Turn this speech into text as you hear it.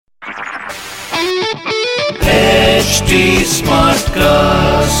HT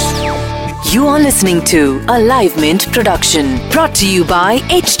Smartcast. You are listening to a Live Mint production brought to you by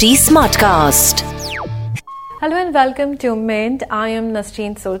HT Smartcast. Hello and welcome to Mint. I am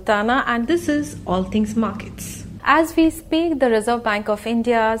Nasreen Sultana and this is All Things Markets. As we speak, the Reserve Bank of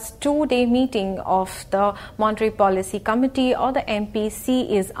India's two-day meeting of the Monetary Policy Committee or the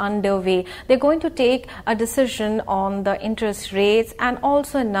MPC is underway. They're going to take a decision on the interest rates and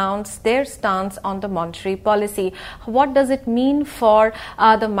also announce their stance on the monetary policy. What does it mean for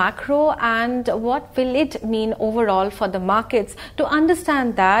the macro and what will it mean overall for the markets? To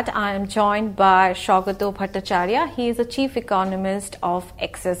understand that, I am joined by Saugata Bhattacharya. He is the Chief Economist of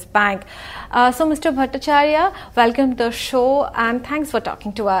Axis Bank. So, Mr. Bhattacharya, welcome to the show and thanks for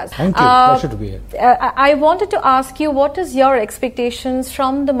talking to us. Thank you. Pleasure to be here. I wanted to ask you, what is your expectations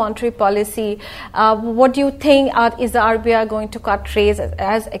from the monetary policy? What do you think is the RBI going to cut rates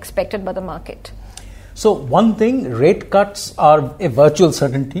as expected by the market? So one thing, rate cuts are a virtual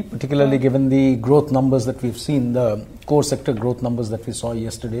certainty, particularly given the growth numbers that we've seen, the core sector growth numbers that we saw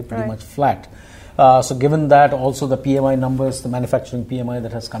yesterday, pretty much flat. So given that, also the PMI numbers, the manufacturing PMI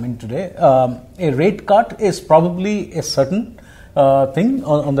that has come in today, a rate cut is probably a certain thing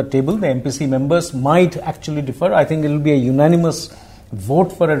on the table. The MPC members might actually differ. I think it will be a unanimous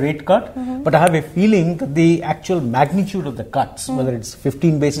vote for a rate cut, but I have a feeling that the actual magnitude of the cuts, whether it's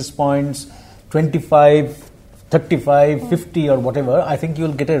 15 basis points, 25, 35, 50 or whatever, I think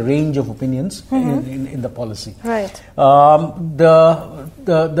you'll get a range of opinions in the policy. Right. The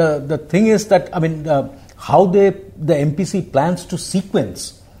thing is that, how the MPC plans to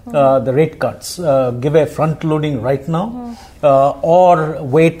sequence the rate cuts, give a front loading right now, or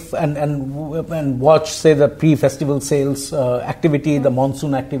wait and watch, say, the pre-festival sales activity, the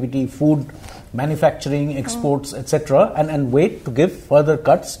monsoon activity, food, manufacturing, exports, etc., and wait to give further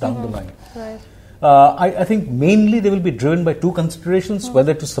cuts down the line. Right. I think mainly they will be driven by two considerations,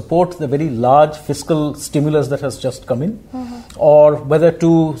 whether to support the very large fiscal stimulus that has just come in, or whether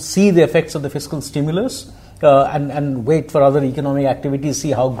to see the effects of the fiscal stimulus and wait for other economic activities, see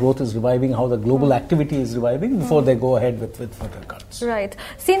how growth is reviving, how the global activity is reviving before they go ahead with further cuts. Right.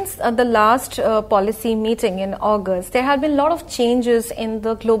 Since the last policy meeting in August, there have been a lot of changes in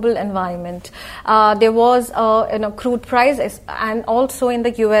the global environment. There was crude prices, and also in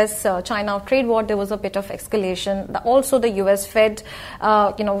the US-China trade war, there was a bit of escalation. Also, the US Fed,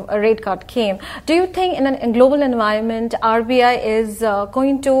 a rate cut came. Do you think in a global environment, RBI is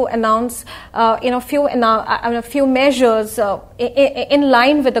going to announce, a few measures in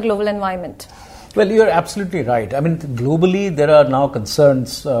line with the global environment? Well, you're absolutely right. Globally, there are now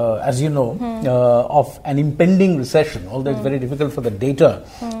concerns, as you know, of an impending recession, although it's very difficult for the data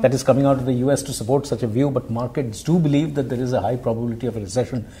that is coming out of the US to support such a view, but markets do believe that there is a high probability of a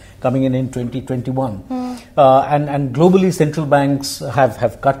recession coming in 2021. And globally, central banks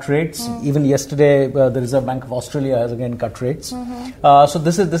have cut rates. Even yesterday, the Reserve Bank of Australia has again cut rates. So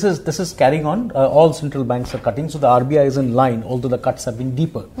this is carrying on. All central banks are cutting, so the RBI is in line, although the cuts have been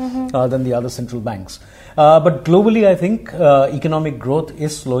deeper than the other central banks. But globally, I think economic growth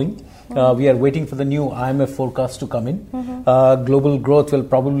is slowing. We are waiting for the new IMF forecast to come in. Global growth will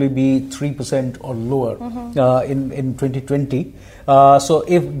probably be 3% or lower in 2020. So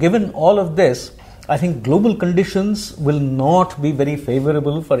if given all of this, I think global conditions will not be very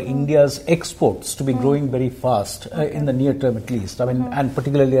favorable for India's exports to be growing very fast in the near term at least. And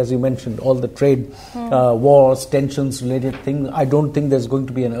particularly, as you mentioned, all the trade wars, tensions related things, I don't think there's going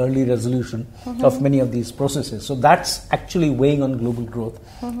to be an early resolution of many of these processes. So that's actually weighing on global growth.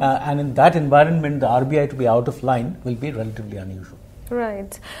 And in that environment, the RBI to be out of line will be relatively unusual.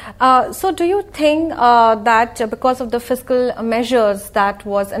 Right. So do you think that because of the fiscal measures that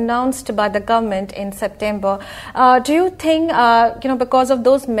was announced by the government in September, do you think, because of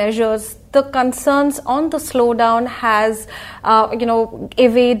those measures, the concerns on the slowdown has,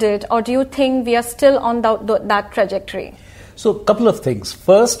 evaded, or do you think we are still on that trajectory? So, a couple of things.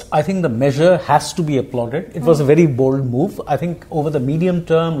 First, I think the measure has to be applauded. It was a very bold move. I think over the medium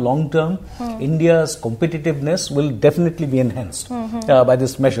term, long term, India's competitiveness will definitely be enhanced by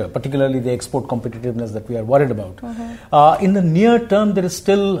this measure, particularly the export competitiveness that we are worried about. In the near term,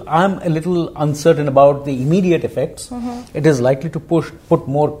 I'm a little uncertain about the immediate effects. It is likely to put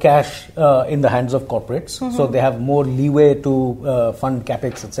more cash in the hands of corporates, so they have more leeway to fund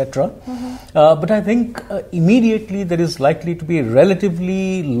capex, etc. But I think immediately there is likely to be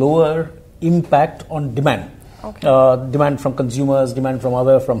relatively lower impact on demand. Demand from consumers, demand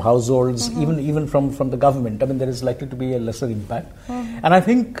from households, even from the government. There is likely to be a lesser impact. And I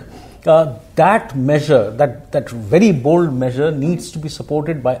think that measure, that very bold measure, needs to be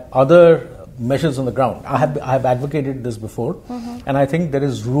supported by other measures on the ground. I have advocated this before, and I think there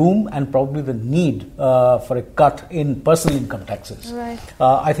is room and probably the need for a cut in personal income taxes. Right.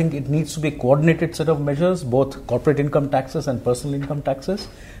 I think it needs to be a coordinated set of measures, both corporate income taxes and personal income taxes,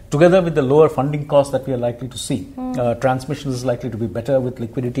 together with the lower funding costs that we are likely to see. Transmission is likely to be better with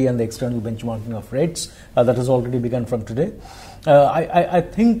liquidity and the external benchmarking of rates. That has already begun from today. I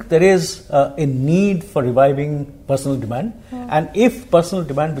think there is a need for reviving personal demand. And if personal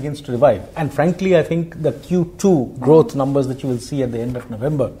demand begins to revive, and frankly, I think the Q2 growth numbers that you will see at the end of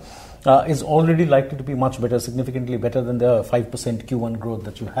November is already likely to be much better, significantly better than the 5% Q1 growth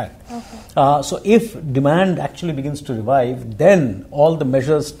that you had. So if demand actually begins to revive, then all the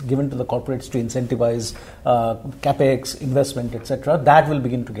measures given to the corporates to incentivize capex, investment, etc., that will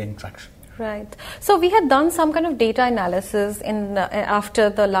begin to gain traction. Right. So we had done some kind of data analysis in after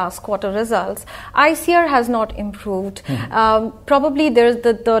the last quarter results. ICR has not improved. Probably there's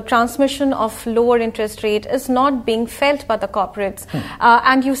the transmission of lower interest rate is not being felt by the corporates.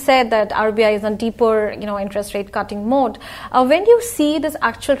 And you said that RBI is on deeper, interest rate cutting mode. When do you see this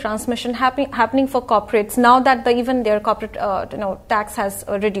actual transmission happening for corporates now that even their corporate tax has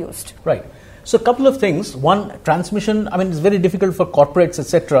reduced? Right. So a couple of things. One, transmission, it's very difficult for corporates,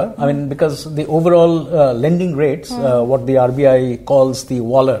 etc. Because the overall lending rates, what the RBI calls the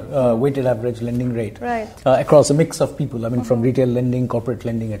WALR, weighted average lending rate, across a mix of people, from retail lending, corporate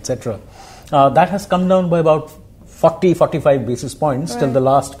lending, etc. That has come down by about 40-45 basis points till the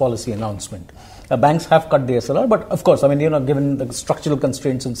last policy announcement. Banks have cut the SLR, but of course, given the structural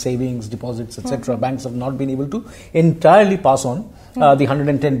constraints in savings, deposits, etc., banks have not been able to entirely pass on the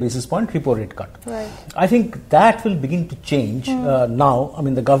 110 basis point repo rate cut. Right. I think that will begin to change now.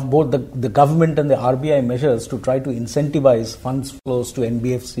 Both the government and the RBI measures to try to incentivize funds flows to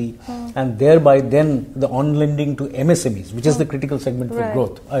NBFC and thereby then the on-lending to MSMEs, which is the critical segment for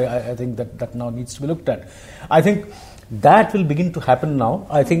growth. I think that now needs to be looked at. I think that will begin to happen now.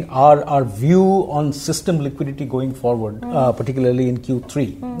 I think our view on system liquidity going forward, particularly in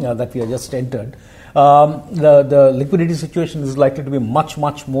Q3 that we have just entered, the liquidity situation is likely to be much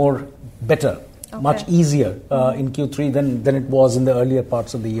more better, much easier in Q3 than it was in the earlier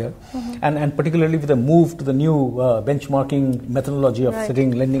parts of the year. And particularly with the move to the new benchmarking methodology of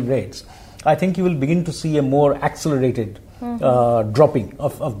setting lending rates, I think you will begin to see a more accelerated dropping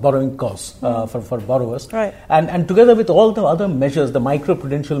of borrowing costs for borrowers. Right. And together with all the other measures, the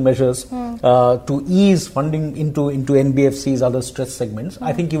micro-prudential measures to ease funding into NBFCs, other stress segments,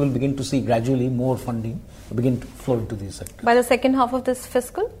 I think you will begin to see gradually more funding begin to flow into these sectors. By the second half of this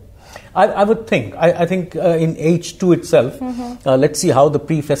fiscal? I would think. I think in H2 itself, let's see how the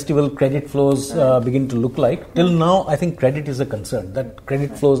pre-festival credit flows begin to look like. Till now, I think credit is a concern. That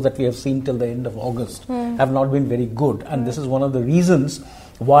credit flows that we have seen till the end of August have not been very good. And this is one of the reasons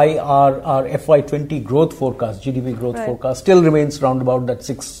why our FY20 growth forecast, GDP growth forecast, still remains around about that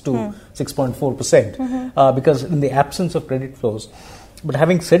 6 to 6.4%. Because in the absence of credit flows. But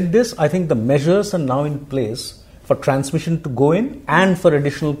having said this, I think the measures are now in place for transmission to go in and for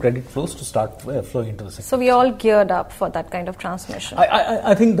additional credit flows to start flowing into the sector. So we are all geared up for that kind of transmission.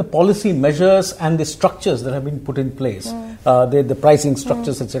 I think the policy measures and the structures that have been put in place, the pricing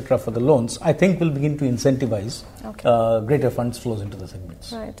structures, etc., for the loans, I think will begin to incentivize greater funds flows into the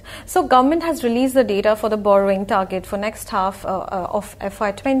segments. Right. So government has released the data for the borrowing target for next half of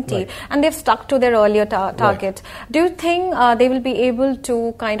FY20, and they've stuck to their earlier target. Do you think they will be able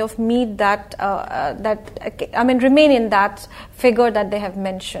to kind of meet that? Remain in that figure that they have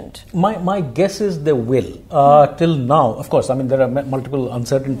mentioned? My guess is they will. Till now, of course, there are multiple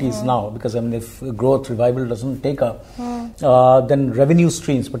uncertainties now because if growth revival doesn't take up, then revenue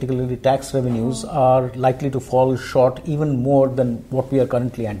streams, particularly tax revenues, are likely to fall short even more than what we are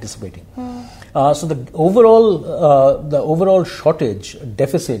currently anticipating. So the overall shortage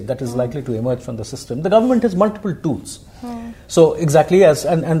deficit that is likely to emerge from the system, the government has multiple tools. So exactly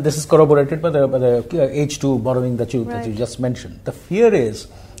and this is corroborated by the H2 borrowing that you just mentioned. The fear is,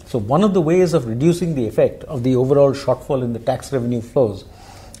 so one of the ways of reducing the effect of the overall shortfall in the tax revenue flows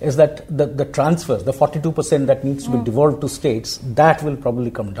is that the transfers, the 42% that needs to be devolved to states, that will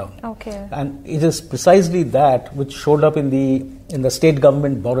probably come down. Okay. And it is precisely that which showed up in the state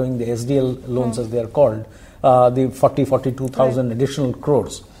government borrowing, the SDL loans as they are called, the 42,000 additional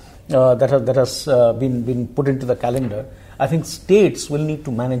crores that has been put into the calendar. I think states will need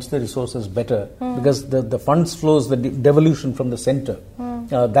to manage the resources better because the funds flows, the devolution from the center,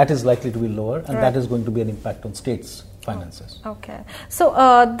 that is likely to be lower, and that is going to be an impact on states finances. Okay. So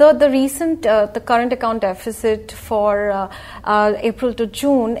the recent the current account deficit for April to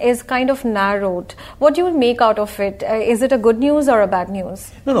June is kind of narrowed. What do you make out of it? Is it a good news or a bad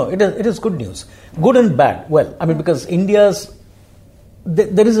news? No, it is good news. Good and bad. Well, I mean, because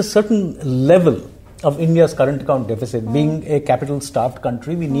there is a certain level of India's current account deficit. Being a capital-starved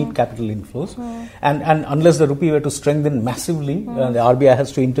country, we need capital inflows. And unless the rupee were to strengthen massively, the RBI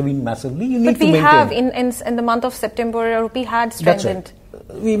has to intervene massively, you need to maintain. But we have, in the month of September, rupee had strengthened.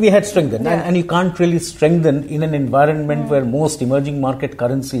 That's right. We had strengthened. Yeah. And you can't really strengthen in an environment where most emerging market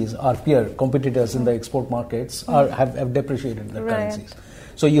currencies, our peer competitors in the export markets, have depreciated their currencies.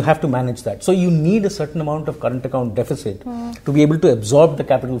 So you have to manage that. So you need a certain amount of current account deficit to be able to absorb the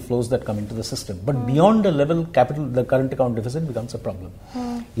capital flows that come into the system. But beyond a level, the current account deficit becomes a problem.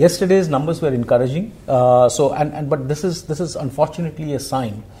 Yesterday's numbers were encouraging. But this is unfortunately a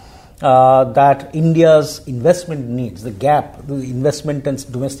sign that India's investment needs, the gap, the investment and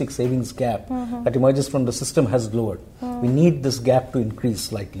domestic savings gap that emerges from the system has lowered. We need this gap to increase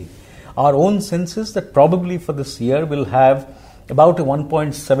slightly. Our own sense is that probably for this year we'll have about a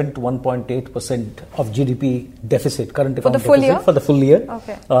 1.7 to 1.8% of GDP deficit, current account deficit for the full year.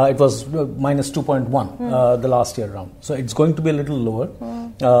 Okay. It was minus 2.1 the last year round. So it's going to be a little lower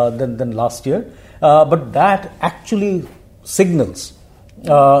than last year. But that actually signals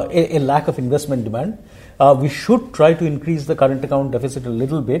a lack of investment demand. We should try to increase the current account deficit a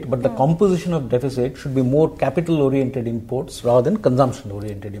little bit, but the composition of deficit should be more capital-oriented imports rather than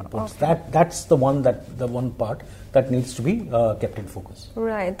consumption-oriented imports. Okay. That's the one part that needs to be kept in focus.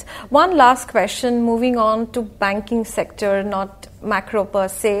 Right. One last question, moving on to banking sector, not macro per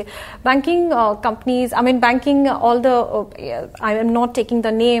se. Banking companies, I am not taking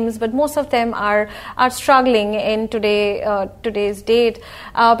the names, but most of them are struggling in today's date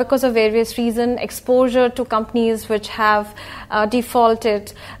because of various reasons, exposure to companies which have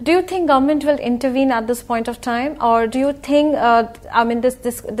defaulted. Do you think government will intervene at this point of time, or do you think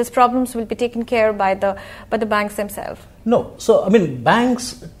this problems will be taken care by the banks themselves? No. So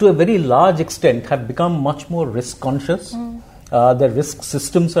banks to a very large extent have become much more risk conscious. Their risk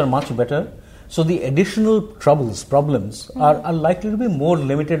systems are much better. So the additional problems are likely to be more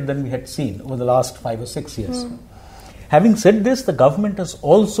limited than we had seen over the last 5 or 6 years. Having said this, the government has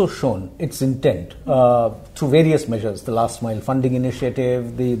also shown its intent through various measures, the last mile funding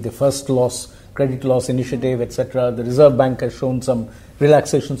initiative, the first loss, credit loss initiative, etc. The Reserve Bank has shown some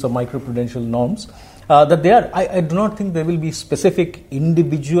relaxations of microprudential norms. I do not think there will be specific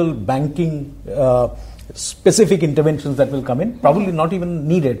individual banking specific interventions that will come in, probably not even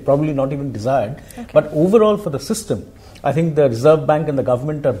needed, probably not even desired. Okay. But overall for the system, I think the Reserve Bank and the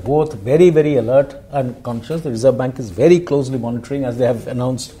government are both very, very alert and conscious. The Reserve Bank is very closely monitoring, as they have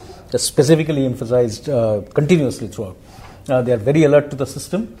announced, specifically emphasized continuously throughout. They are very alert to the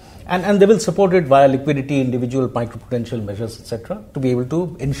system, and they will support it via liquidity, individual microprudential measures, etc., to be able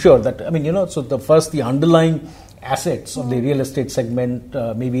to ensure that, so the underlying assets of the real estate segment,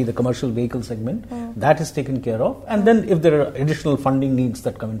 maybe the commercial vehicle segment, that is taken care of. And then if there are additional funding needs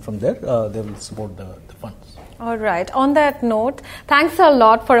that come in from there, they will support the funds. All right. On that note, thanks a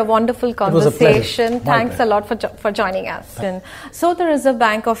lot for a wonderful conversation. Thanks a lot for joining us. So the Reserve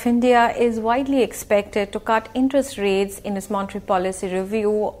Bank of India is widely expected to cut interest rates in its monetary policy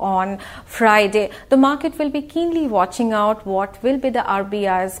review on Friday. The market will be keenly watching out what will be the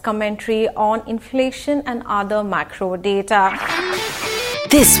RBI's commentary on inflation and other macro data.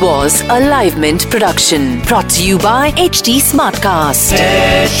 This was a Live Mint production brought to you by HT Smartcast.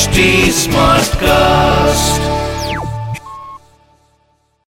 HT Smartcast.